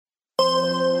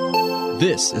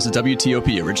This is a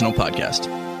WTOP original podcast.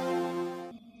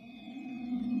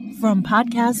 From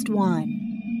Podcast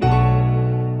One.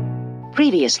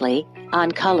 Previously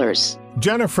on Colors.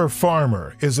 Jennifer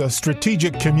Farmer is a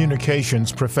strategic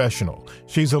communications professional.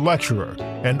 She's a lecturer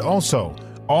and also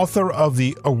author of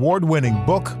the award-winning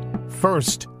book,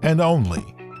 First and Only.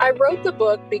 I wrote the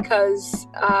book because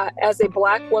as a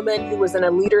Black woman who was in a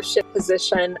leadership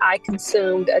position, I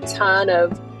consumed a ton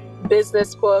of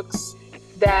business books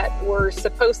that were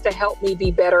supposed to help me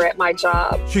be better at my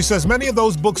job. She says many of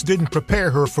those books didn't prepare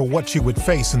her for what she would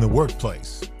face in the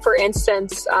workplace. For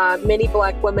instance, many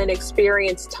Black women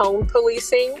experience tone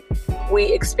policing.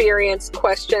 We experience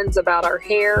questions about our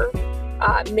hair.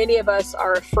 Many of us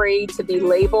are afraid to be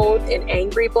labeled an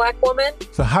angry Black woman.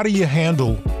 So how do you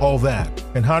handle all that?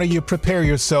 And how do you prepare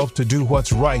yourself to do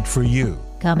what's right for you?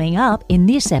 Coming up in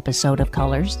this episode of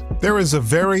Colors. There is a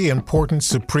very important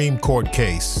Supreme Court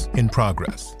case in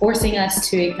progress, forcing us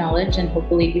to acknowledge, and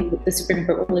hopefully the Supreme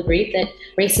Court will agree, that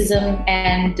racism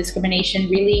and discrimination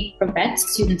really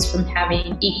prevents students from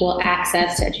having equal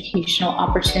access to educational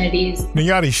opportunities.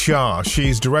 Nayati Shah,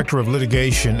 she's Director of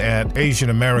Litigation at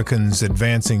Asian Americans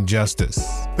Advancing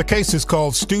Justice. The case is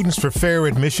called Students for Fair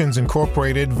Admissions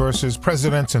Incorporated versus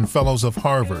Presidents and Fellows of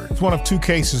Harvard. It's one of two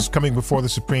cases coming before the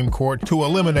Supreme Court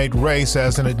to eliminate race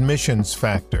as an admissions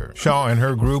factor. Shaw and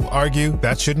her group argue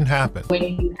that shouldn't happen. When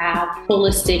you have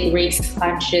holistic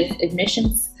race-conscious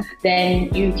admissions, then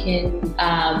you can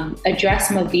address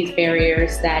some of these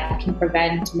barriers that can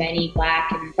prevent many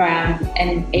Black and Brown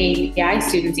and API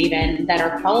students even that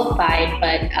are qualified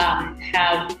but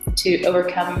have to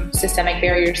overcome systemic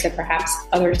barriers that perhaps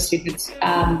other students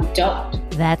don't.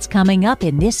 That's coming up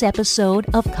in this episode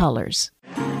of Colors.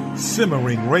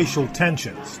 Simmering racial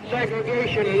tensions.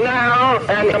 Segregation now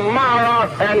and tomorrow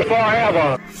and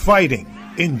forever. Fighting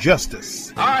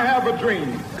injustice. I have a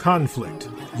dream. Conflict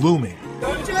looming.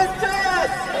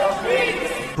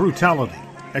 Brutality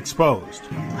exposed.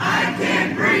 I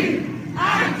can't breathe.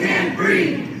 I can't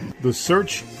breathe. The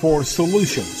search for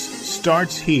solutions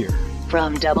starts here.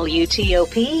 From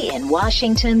WTOP in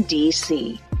Washington,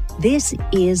 D.C. This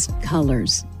is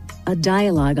Colors, a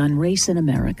dialogue on race in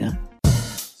America.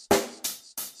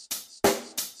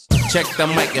 Check the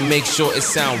mic and make sure it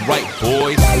sound right,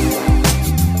 boys.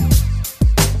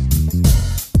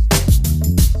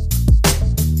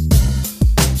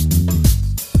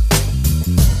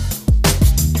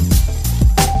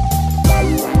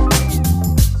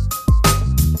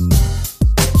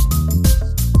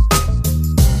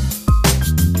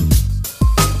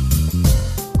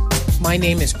 My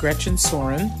name is Gretchen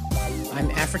Soren. I'm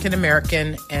African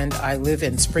American and I live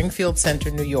in Springfield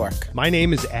Center, New York. My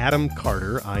name is Adam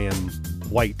Carter. I am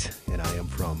white and I am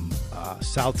from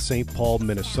South St. Paul,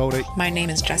 Minnesota. My name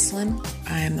is Jesselyn.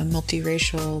 I am a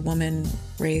multiracial woman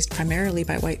raised primarily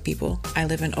by white people. I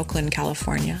live in Oakland,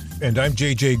 California. And I'm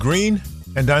JJ Green,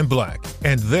 and I'm Black.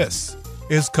 And this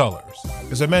is Colors.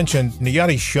 As I mentioned,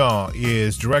 Nayati Shah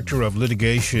is Director of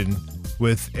Litigation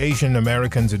with Asian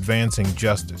Americans Advancing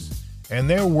Justice. And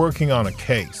they're working on a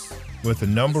case with a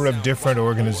number of different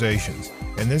organizations.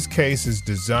 And this case is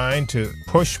designed to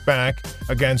push back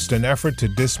against an effort to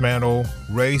dismantle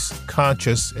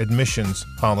race-conscious admissions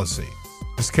policy.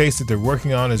 This case that they're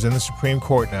working on is in the Supreme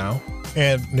Court now.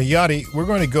 And Nayati, we're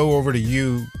going to go over to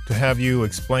you to have you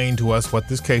explain to us what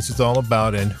this case is all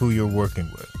about and who you're working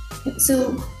with.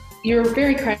 So you're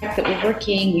very correct that we're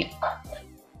working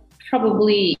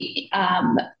probably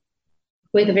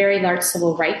with a very large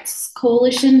civil rights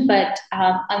coalition, but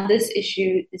on this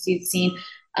issue, as you've seen,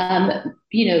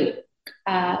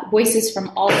 voices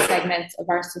from all segments of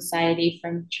our society,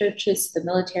 from churches to the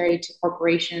military to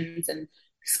corporations and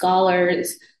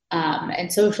scholars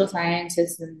and social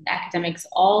scientists and academics,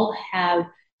 all have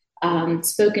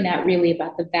spoken out really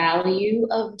about the value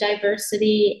of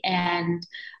diversity and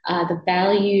the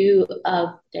value of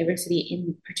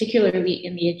diversity particularly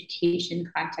in the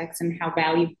education context and how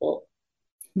valuable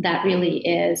that really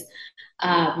is.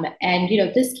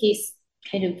 This case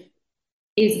kind of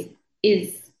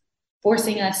is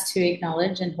forcing us to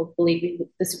acknowledge, and hopefully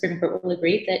the Supreme Court will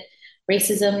agree, that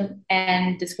racism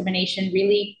and discrimination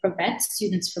really prevents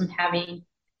students from having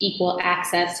equal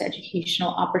access to educational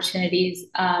opportunities,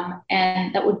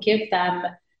 and that would give them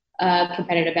a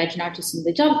competitive edge, not just in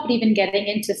the jobs, but even getting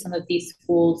into some of these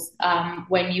schools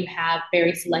when you have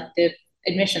very selective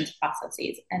admissions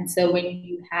processes. And so when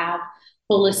you have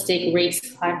holistic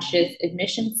race-conscious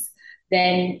admissions,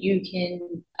 then you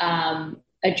can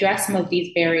address some of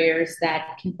these barriers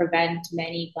that can prevent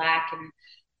many Black and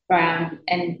Brown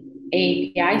and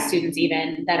API students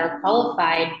even that are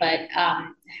qualified but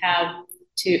have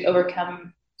to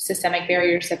overcome systemic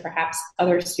barriers that perhaps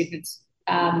other students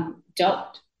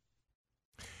don't.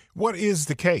 What is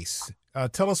the case?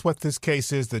 Tell us what this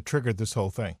case is that triggered this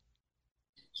whole thing.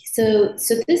 So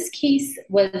this case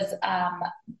was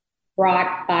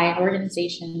brought by an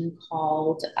organization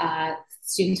called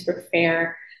Students for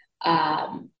Fair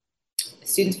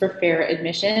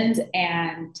Admissions,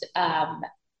 and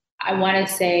I want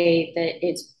to say that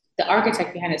it's the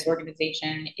architect behind this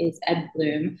organization is Ed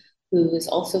Blum, who is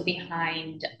also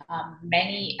behind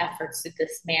many efforts to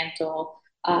dismantle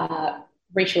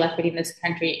racial equity in this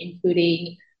country,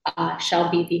 including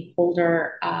Shelby v.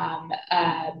 Holder.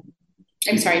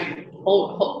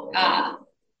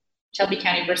 Shelby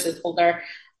County versus Holder.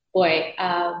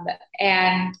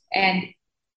 And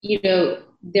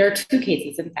there are two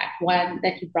cases, in fact. One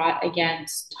that he brought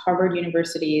against Harvard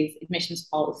University's admissions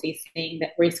policy, saying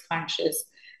that race-conscious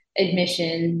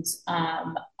admissions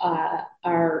are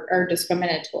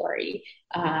discriminatory,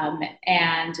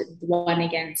 and one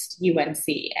against UNC.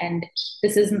 And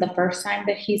this isn't the first time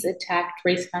that he's attacked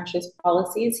race-conscious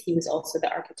policies. He was also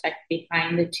the architect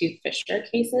behind the two Fisher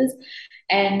cases.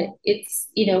 And it's,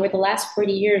 over the last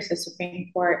 40 years, the Supreme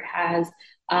Court has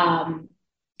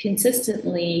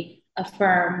consistently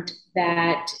affirmed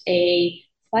that a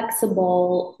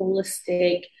flexible,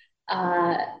 holistic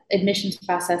admissions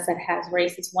process that has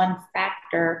race is one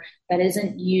factor that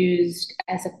isn't used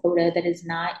as a quota, that is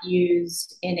not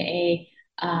used in a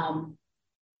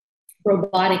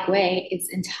robotic way, is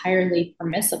entirely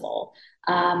permissible.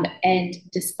 And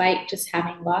despite just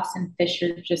having lost in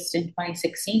Fisher just in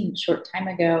 2016, a short time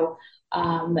ago,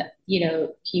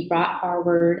 he brought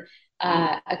Harvard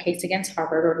a case against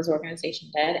Harvard, or his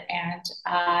organization did, and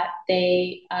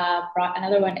they brought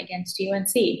another one against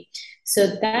UNC. So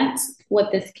that's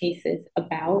what this case is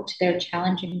about. They're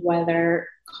challenging whether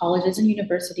colleges and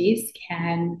universities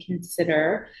can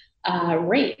consider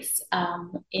race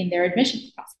in their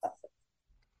admissions process.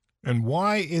 And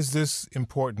why is this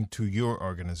important to your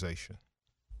organization?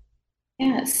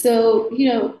 Yeah, so,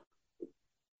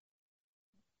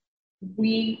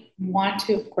 we want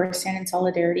to, of course, stand in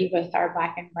solidarity with our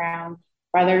Black and Brown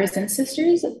brothers and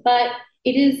sisters, but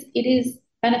it is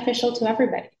beneficial to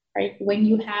everybody, right? When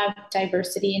you have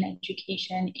diversity in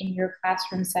education in your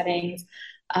classroom settings,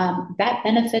 that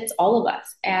benefits all of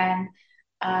us. And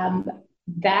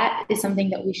that is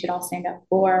something that we should all stand up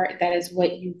for. That is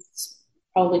what you've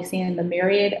probably seen in the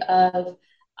myriad of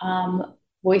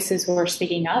voices who are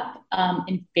speaking up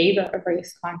in favor of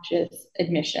race-conscious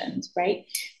admissions, right?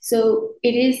 So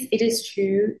it is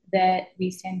true that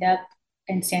we stand up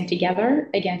and stand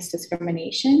together against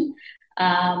discrimination.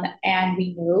 And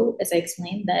we know, as I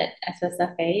explained, that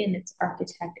SSFA and its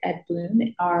architect, Ed Blum,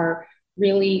 are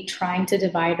really trying to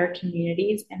divide our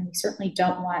communities. And we certainly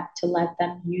don't want to let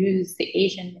them use the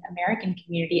Asian American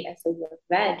community as a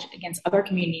wedge against other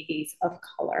communities of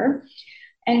color.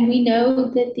 And we know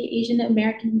that the Asian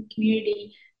American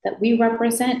community that we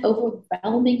represent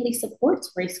overwhelmingly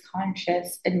supports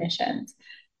race-conscious admissions.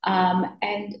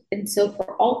 And so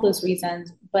for all those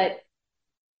reasons, but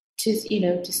to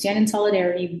stand in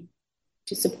solidarity,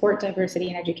 to support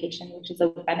diversity in education, which is a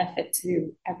benefit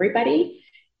to everybody,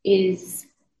 is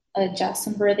a just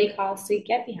and worthy cause to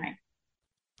get behind.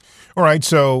 All right.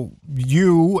 So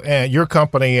you and your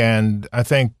company, and I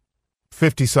think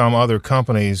 50 some other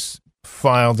companies,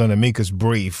 filed an amicus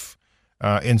brief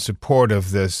in support of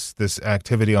this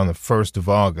activity on the 1st of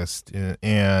August.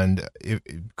 And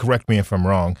correct me if I'm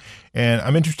wrong. And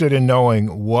I'm interested in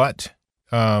knowing what's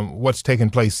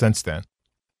taken place since then.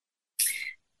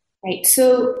 Right.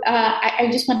 So I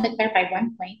just want to clarify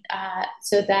one point.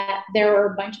 So that there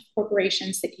were a bunch of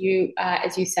corporations that you,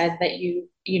 as you said, that you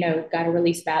got a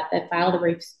release about, that filed a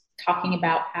brief talking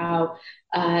about how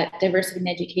diversity in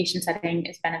education setting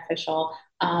is beneficial.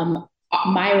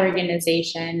 My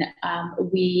organization,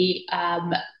 we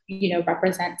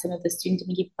represent some of the student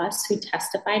Amici Plus who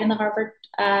testified in the Harvard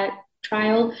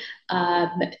trial.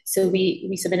 So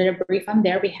we submitted a brief on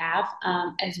their behalf,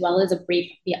 as well as a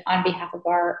brief on behalf of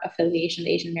our affiliation,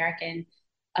 the Asian American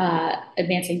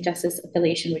Advancing Justice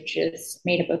Affiliation, which is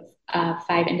made up of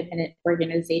 5 independent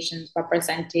organizations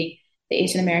representing the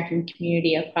Asian American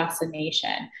community across the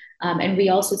nation. And we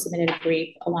also submitted a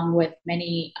brief along with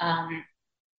many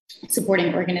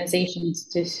supporting organizations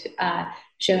to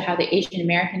show how the Asian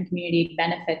American community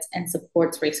benefits and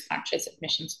supports race-conscious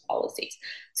admissions policies.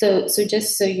 So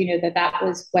just so you know that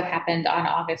was what happened on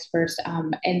August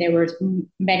 1st, and there were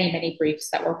many briefs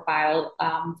that were filed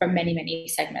from many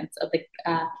segments of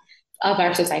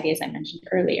our society, as I mentioned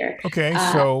earlier. Okay,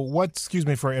 so excuse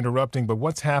me for interrupting, but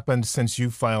what's happened since you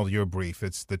filed your brief?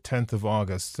 It's the 10th of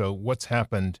August, so what's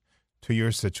happened to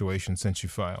your situation since you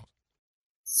filed?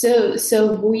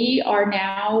 So we are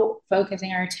now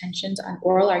focusing our attentions on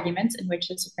oral arguments in which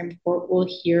the Supreme Court will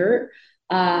hear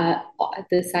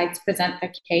the sides present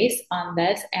their case on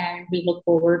this, and we look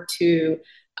forward to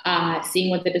seeing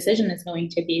what the decision is going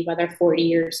to be, whether 40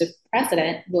 years of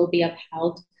precedent will be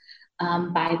upheld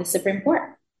by the Supreme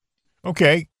Court.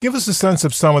 Okay, give us a sense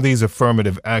of some of these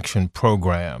affirmative action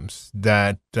programs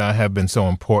that have been so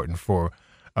important for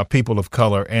people of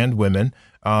color and women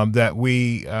that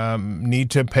we need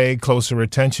to pay closer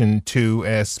attention to,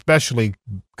 especially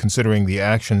considering the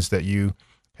actions that you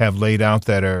have laid out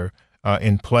that are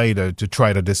in play to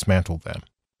try to dismantle them.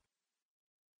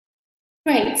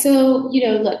 Right. So,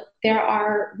 look,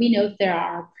 we know there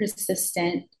are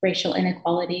persistent racial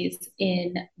inequalities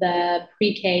in the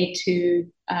pre-K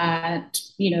to,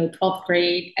 12th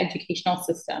grade educational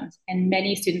systems. And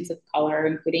many students of color,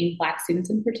 including Black students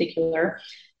in particular,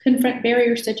 confront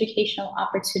barriers to educational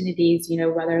opportunities,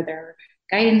 whether they're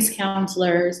guidance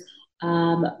counselors,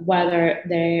 whether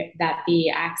that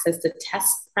be access to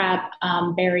test prep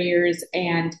barriers,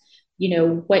 and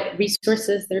what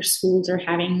resources their schools are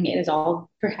having is all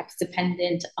perhaps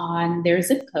dependent on their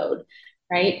zip code,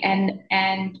 right?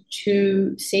 And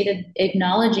to say that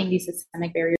acknowledging these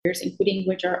systemic barriers, including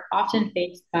which are often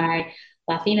faced by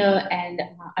Latino and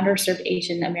underserved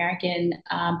Asian American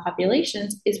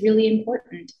populations, is really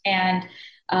important. And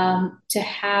to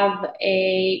have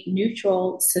a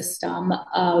neutral system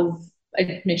of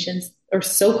admissions, or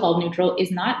so-called neutral,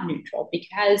 is not neutral,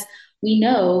 because we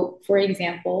know, for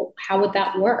example, how would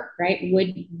that work, right?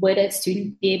 Would a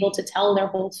student be able to tell their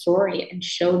whole story and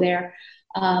show their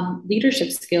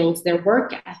leadership skills, their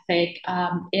work ethic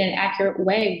in an accurate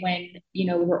way when,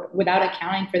 without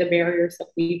accounting for the barriers that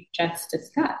we've just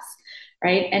discussed,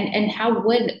 right? And how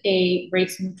would a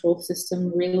race neutral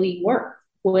system really work?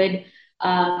 Would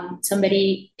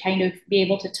somebody kind of be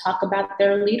able to talk about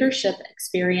their leadership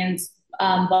experience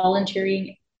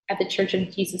volunteering at the Church of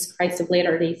Jesus Christ of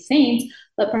Latter-day Saints,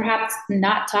 but perhaps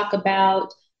not talk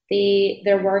about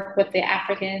their work with the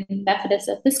African Methodist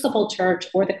Episcopal Church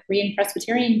or the Korean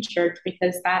Presbyterian Church,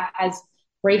 because that has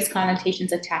race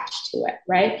connotations attached to it,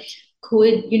 right?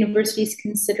 Could universities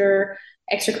consider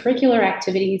extracurricular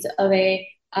activities of a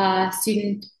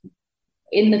student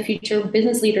in the future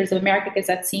Business Leaders of America, because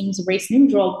that seems race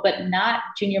neutral, but not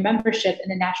junior membership in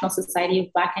the National Society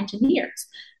of Black Engineers,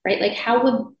 right? Like how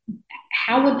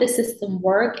would the system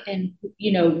work? And,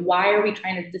 why are we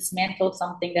trying to dismantle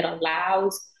something that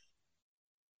allows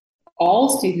all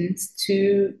students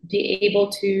to be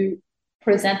able to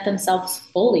present themselves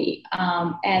fully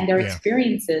and their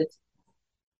experiences?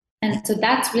 And so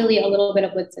that's really a little bit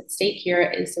of what's at stake here,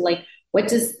 is what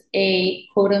does a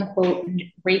quote unquote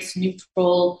race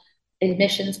neutral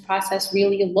admissions process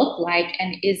really look like?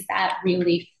 And is that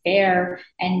really fair?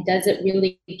 And does it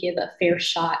really give a fair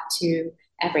shot to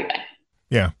everybody?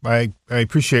 Yeah, I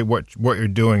appreciate what you're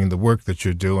doing and the work that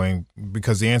you're doing,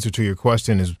 because the answer to your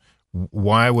question is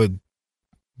why would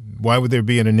there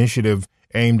be an initiative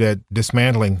aimed at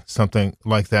dismantling something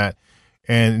like that?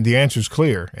 And the answer is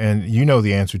clear, and you know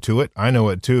the answer to it. I know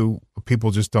it too.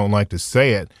 People just don't like to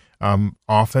say it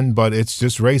often, but it's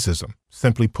just racism.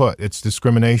 Simply put, it's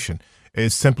discrimination.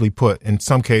 It's simply put, in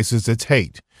some cases, it's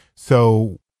hate.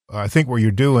 So I think what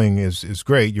you're doing is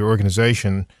great, your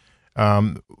organization.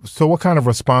 So what kind of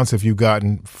response have you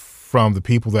gotten from the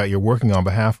people that you're working on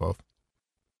behalf of?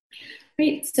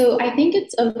 Great. So I think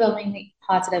it's overwhelmingly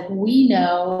positive. We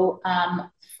know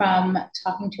from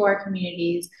talking to our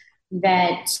communities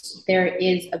that there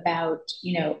is about,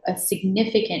 a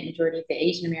significant majority of the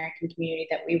Asian American community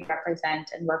that we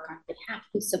represent and work on behalf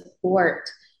to support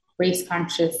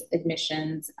race-conscious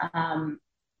admissions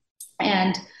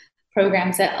and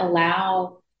programs that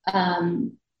allow,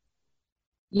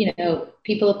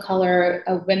 people of color,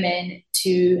 women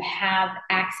to have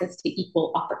access to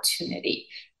equal opportunity,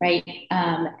 right?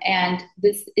 And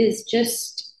this is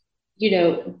just,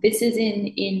 this is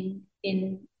in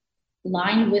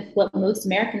line with what most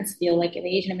Americans feel like. The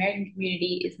Asian American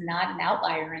community is not an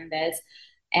outlier in this.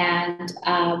 And,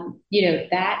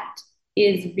 that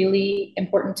is really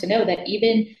important to know, that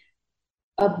even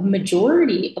a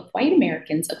majority of white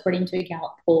Americans, according to a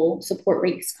Gallup poll, support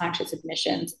race-conscious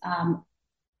admissions.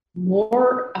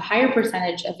 A higher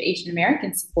percentage of Asian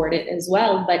Americans support it as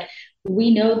well. But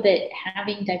we know that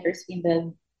having diversity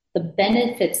in the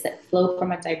benefits that flow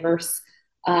from a diverse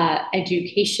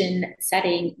education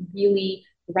setting really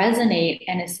resonate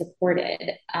and is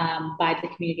supported by the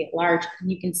community at large. And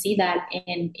you can see that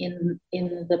in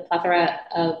the plethora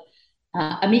of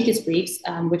amicus briefs,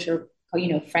 which are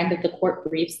friend of the court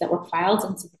briefs that were filed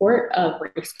in support of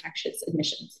race-conscious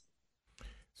admissions.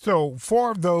 So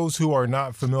for those who are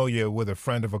not familiar with a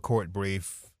friend of a court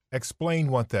brief,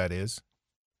 explain what that is.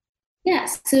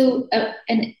 Yes. So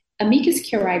an amicus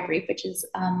curiae brief, which is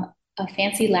a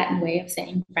fancy Latin way of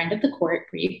saying friend of the court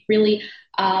brief, really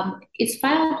is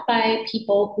filed by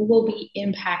people who will be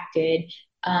impacted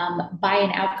by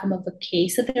an outcome of a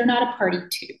case that they're not a party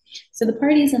to. So the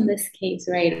parties in this case,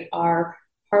 right, are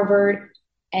Harvard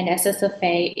and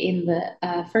SSFA in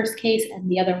the first case, and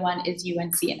the other one is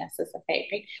UNC and SSFA,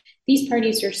 right? These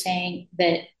parties are saying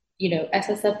that,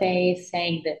 SSFA is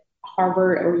saying that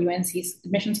Harvard or UNC's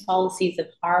admissions policies have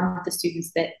harmed the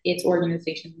students that its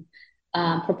organization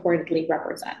purportedly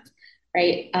represent,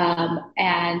 right?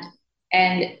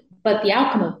 But the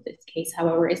outcome of this case,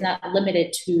 however, is not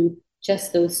limited to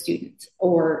just those students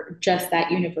or just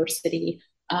that university,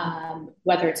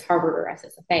 whether it's Harvard or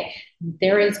SSFA.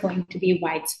 There is going to be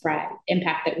widespread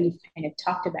impact that we've kind of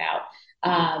talked about,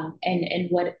 and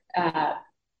what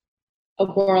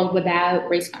a world without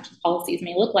race-conscious policies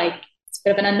may look like. It's a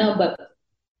bit of an unknown, but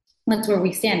that's where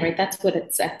we stand, right? That's what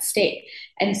it's at stake.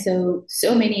 And so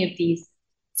many of these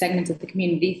segments of the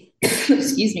community,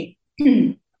 excuse me,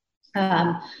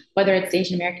 whether it's the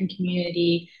Asian American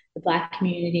community, the Black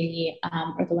community,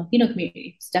 or the Latino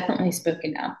community, it's definitely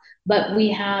spoken of. But we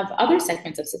have other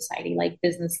segments of society, like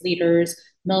business leaders,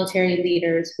 military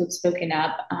leaders who have spoken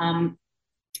up,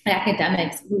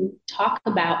 academics who talk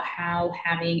about how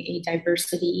having a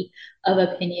diversity of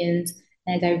opinions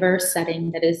and a diverse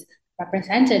setting that is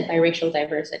represented by racial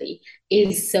diversity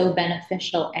is so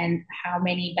beneficial, and how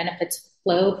many benefits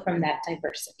flow from that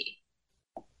diversity.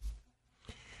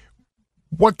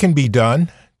 What can be done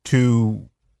to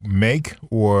make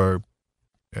or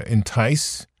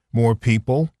entice more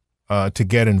people to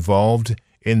get involved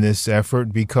in this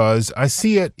effort? Because I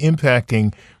see it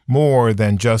impacting more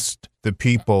than just the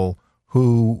people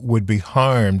who would be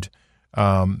harmed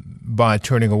by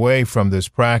turning away from this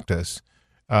practice.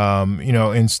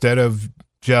 Instead of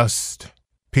just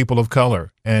people of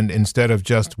color and instead of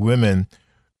just women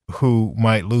who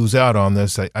might lose out on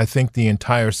this, I think the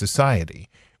entire society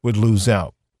would lose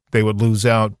out. They would lose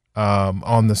out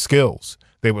on the skills.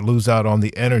 They would lose out on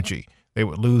the energy. They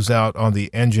would lose out on the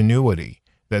ingenuity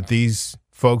that these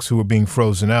folks who are being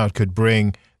frozen out could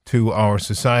bring to our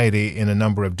society in a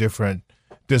number of different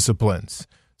disciplines.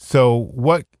 So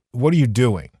what are you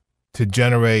doing to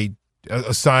generate,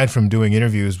 aside from doing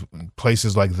interviews in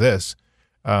places like this,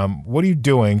 what are you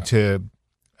doing to,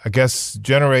 I guess,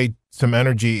 generate some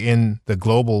energy in the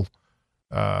global,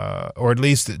 or at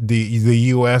least the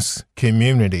U.S.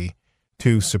 community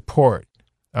to support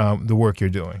the work you're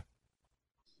doing?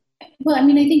 Well, I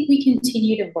think we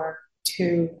continue to work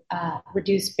to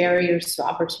reduce barriers to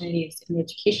opportunities in the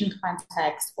education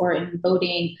context or in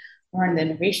voting or in the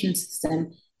immigration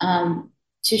system,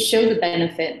 to show the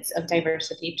benefits of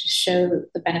diversity, to show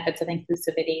the benefits of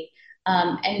inclusivity.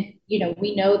 And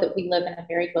we know that we live in a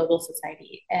very global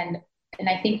society, and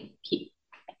I think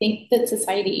that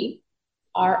society,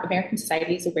 our American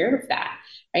society, is aware of that,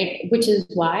 right? Which is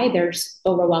why there's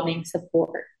overwhelming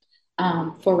support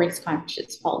for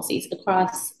race-conscious policies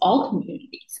across all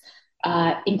communities,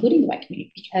 including the white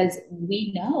community, because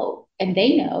we know and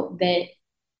they know that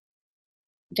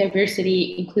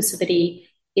diversity, inclusivity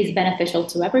is beneficial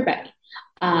to everybody.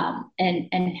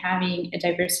 And having a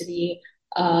diversity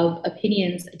of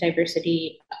opinions, a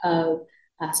diversity of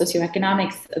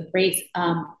socioeconomics, of race,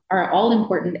 are all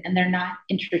important, and they're not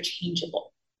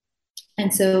interchangeable.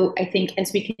 And so I think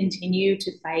as we continue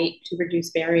to fight to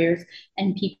reduce barriers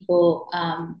and people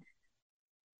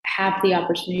have the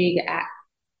opportunity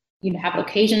to have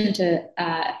occasion to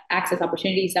access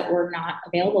opportunities that were not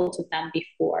available to them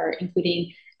before,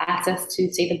 including access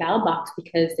to, say, the ballot box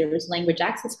because there was language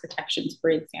access protections, for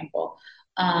example,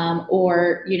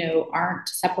 or aren't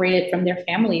separated from their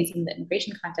families in the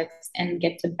immigration context and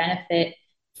get to benefit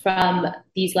from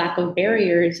these lack of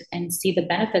barriers and see the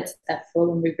benefits that flow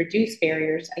when we reduce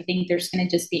barriers. I think there's going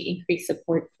to just be increased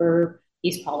support for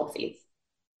these policies.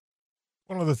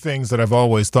 One of the things that I've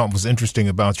always thought was interesting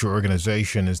about your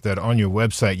organization is that on your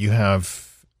website you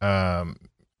have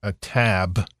a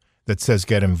tab that says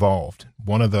 "Get Involved."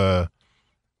 One of the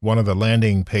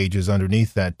landing pages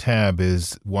underneath that tab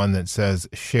is one that says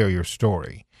 "Share Your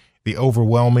Story." The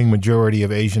overwhelming majority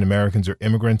of Asian Americans are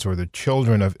immigrants or the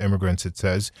children of immigrants, it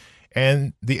says,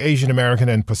 and the Asian American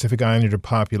and Pacific Islander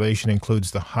population includes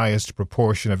the highest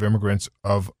proportion of immigrants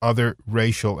of other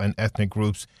racial and ethnic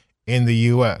groups in the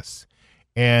U.S.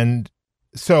 And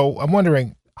so I'm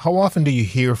wondering, how often do you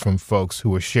hear from folks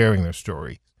who are sharing their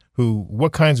story?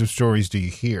 What kinds of stories do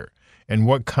you hear? and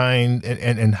what kind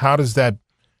and how does that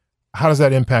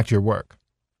impact your work?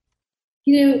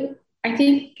 I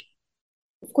think,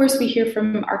 of course, we hear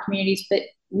from our communities, but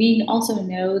we also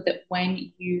know that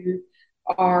when you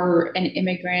are an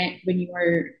immigrant, when you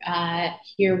are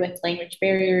here with language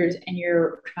barriers and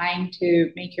you're trying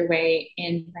to make your way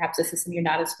in perhaps a system you're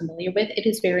not as familiar with, it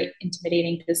is very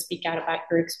intimidating to speak out about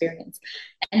your experience.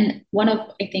 And one of,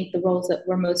 I think, the roles that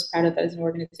we're most proud of as an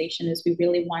organization is we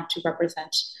really want to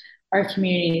represent our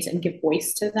communities and give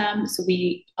voice to them. So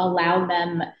we allow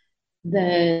them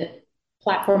the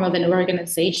platform of an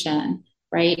organization,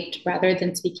 right? Rather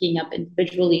than speaking up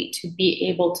individually, to be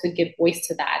able to give voice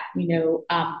to that,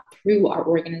 through our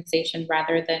organization,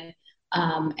 rather than,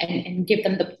 and give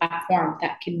them the platform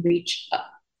that can reach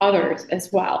others as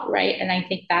well, right? And I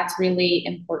think that's really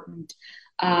important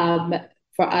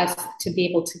for us to be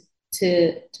able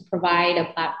to provide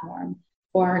a platform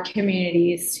for our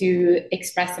communities to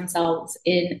express themselves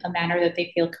in a manner that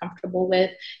they feel comfortable with,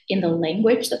 in the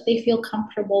language that they feel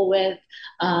comfortable with,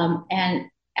 and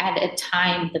at a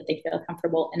time that they feel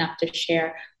comfortable enough to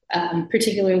share,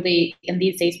 particularly in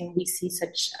these days when we see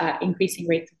such increasing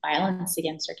rates of violence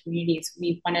against our communities.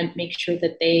 We want to make sure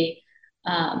that they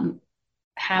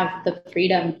have the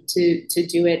freedom to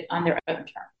do it on their own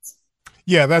terms.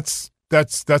 Yeah, that's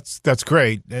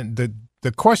great. And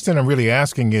the question I'm really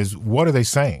asking is, what are they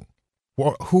saying?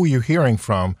 Who are you hearing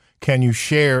from? Can you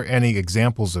share any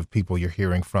examples of people you're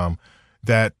hearing from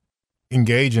that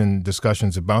engage in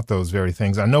discussions about those very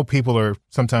things? I know people are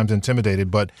sometimes intimidated,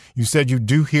 but you said you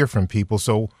do hear from people.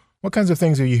 So what kinds of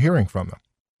things are you hearing from them?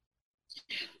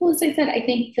 Well, as I said, I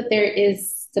think that there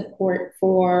is support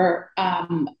for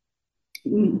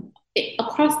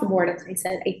across the board. As I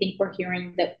said, I think we're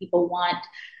hearing that people want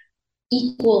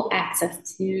equal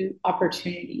access to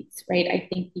opportunities, right? I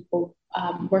think people,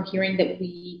 we're hearing that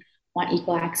we want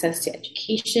equal access to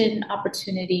education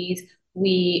opportunities.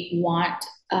 We want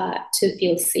to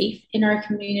feel safe in our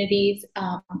communities,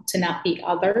 to not be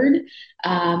othered,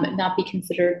 not be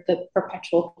considered the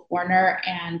perpetual foreigner,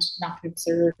 and not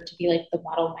considered to be like the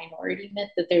model minority myth,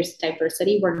 that there's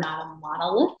diversity. We're not a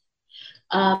monolith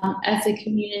as a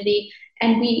community.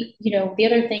 And we, the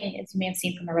other thing, as you may have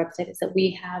seen from our website, is that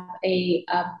we have a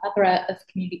plethora of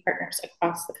community partners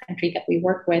across the country that we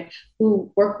work with,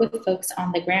 who work with folks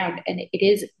on the ground, and it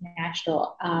is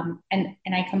national. And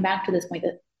I come back to this point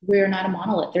that we're not a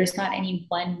monolith. There's not any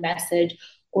one message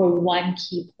or one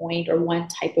key point or one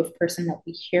type of person that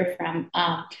we hear from,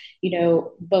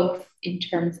 both in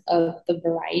terms of the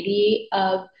variety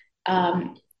of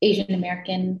Asian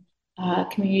American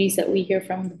communities that we hear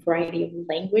from, the variety of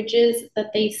languages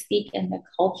that they speak, and the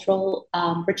cultural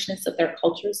richness of their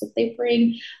cultures that they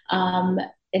bring.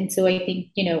 And so I think,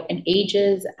 and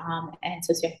ages and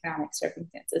socioeconomic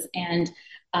circumstances. And,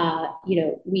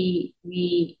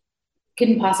 we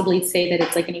couldn't possibly say that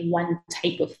it's like any one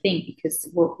type of thing, because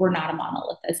we're not a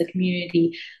monolith as a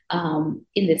community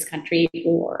in this country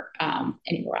or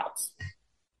anywhere else.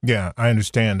 Yeah, I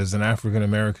understand. As an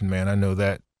African-American man, I know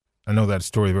that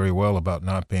story very well about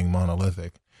not being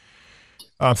monolithic.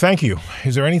 Thank you.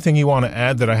 Is there anything you want to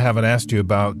add that I haven't asked you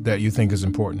about that you think is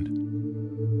important?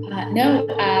 No,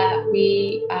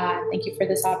 we thank you for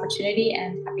this opportunity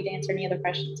and happy to answer any other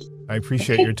questions. I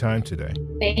appreciate your time today.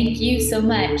 Thank you so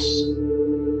much.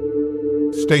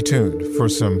 Stay tuned for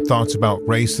some thoughts about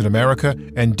race in America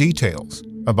and details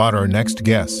about our next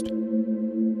guest.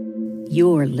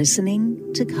 You're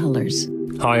listening to Colors.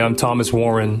 Hi, I'm Thomas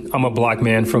Warren. I'm a black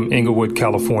man from Inglewood,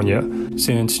 California.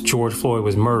 Since George Floyd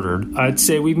was murdered, I'd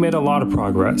say we've made a lot of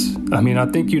progress. I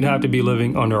think you'd have to be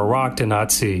living under a rock to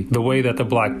not see the way that the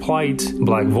black plight,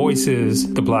 black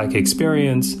voices, the black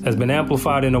experience has been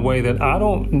amplified in a way that I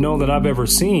don't know that I've ever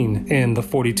seen in the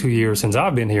 42 years since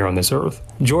I've been here on this earth.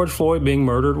 George Floyd being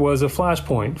murdered was a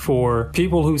flashpoint for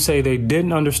people who say they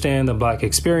didn't understand the black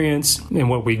experience and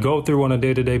what we go through on a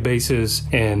day-to-day basis,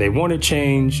 and they wanted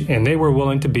change, and they were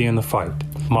willing to be in the fight.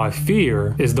 My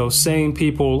fear is those same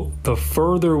people, the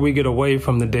further we get away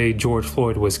from the day George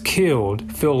Floyd was killed,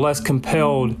 feel less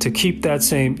compelled to keep that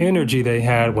same energy they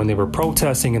had when they were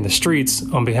protesting in the streets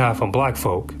on behalf of black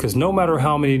folk. Because no matter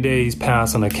how many days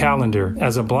pass on the calendar,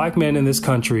 as a black man in this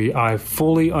country, I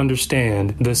fully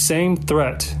understand the same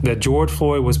threat that George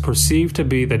Floyd was perceived to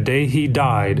be the day he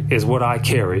died is what I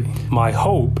carry. My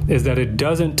hope is that it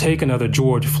doesn't take another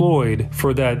George Floyd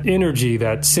for that energy,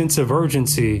 that sense of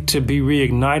urgency to be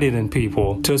reignited in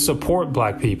people to support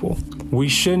black people. We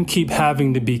shouldn't keep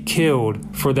having to be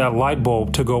killed for that light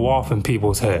bulb to go off in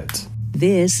people's heads.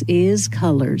 This is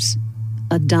Colors,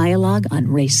 a dialogue on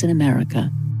race in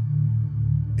America.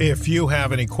 If you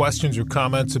have any questions or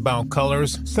comments about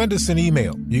Colors, send us an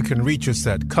email. You can reach us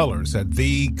at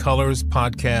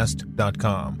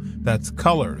colors@thecolorspodcast.com. That's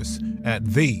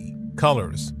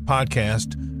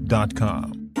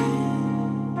colors@thecolorspodcast.com.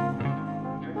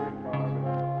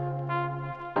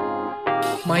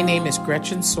 My name is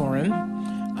Gretchen Soren.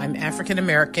 I'm African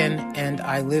American and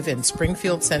I live in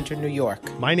Springfield Center, New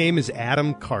York. My name is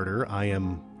Adam Carter. I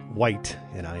am white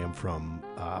and I am from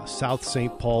South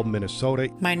St. Paul, Minnesota.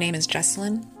 My name is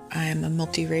Jesselyn. I am a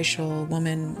multiracial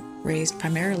woman raised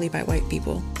primarily by white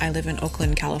people. I live in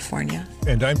Oakland, California.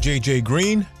 And I'm JJ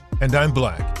Green, and I'm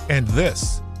black. And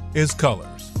this is Colors.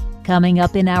 Coming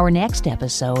up in our next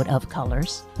episode of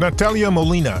Colors. Natalia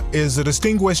Molina is a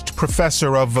distinguished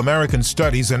professor of American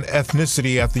Studies and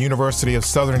Ethnicity at the University of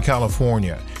Southern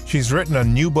California. She's written a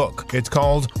new book. It's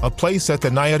called A Place at the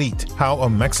Nayarit, How a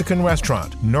Mexican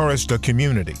Restaurant Nourished a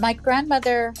Community. My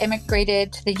grandmother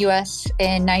immigrated to the U.S.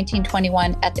 in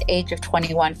 1921 at the age of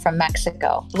 21 from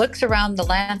Mexico. Looks around the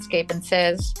landscape and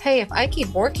says, hey, if I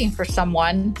keep working for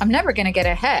someone, I'm never going to get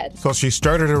ahead. So she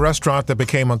started a restaurant that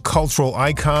became a cultural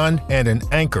icon and an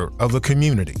anchor of the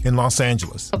community in Los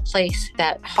Angeles. A place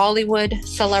that Hollywood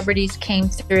celebrities came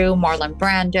through, Marlon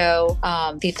Brando,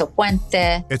 Tito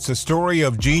Puente. It's a story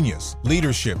of genius,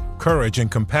 leadership, courage,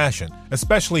 and compassion,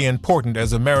 especially important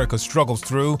as America struggles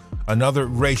through another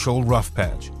racial rough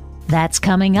patch. That's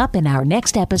coming up in our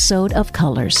next episode of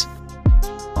Colors.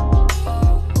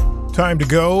 Time to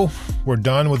go. We're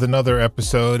done with another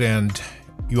episode, and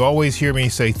you always hear me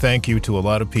say thank you to a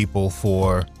lot of people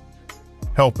for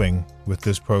helping with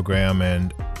this program,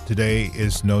 and today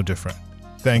is no different.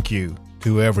 Thank you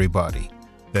to everybody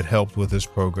that helped with this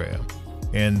program.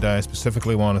 And I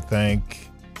specifically want to thank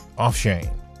Offshane,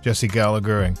 Jesse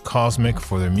Gallagher, and Cosmic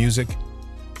for their music.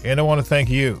 And I want to thank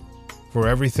you for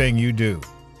everything you do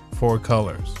for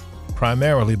Colors,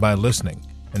 primarily by listening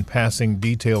and passing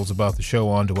details about the show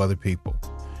on to other people.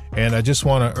 And I just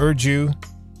want to urge you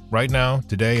right now,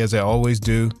 today, as I always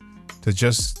do, to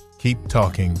just keep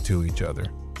talking to each other.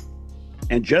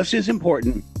 And just as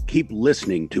important, keep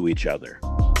listening to each other.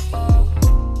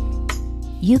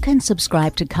 You can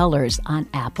subscribe to Colors on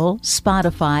Apple,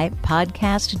 Spotify,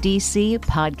 Podcast DC,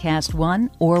 Podcast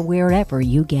One, or wherever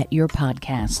you get your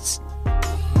podcasts.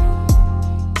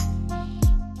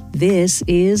 This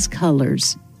is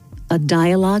Colors, a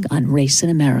dialogue on race in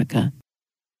America.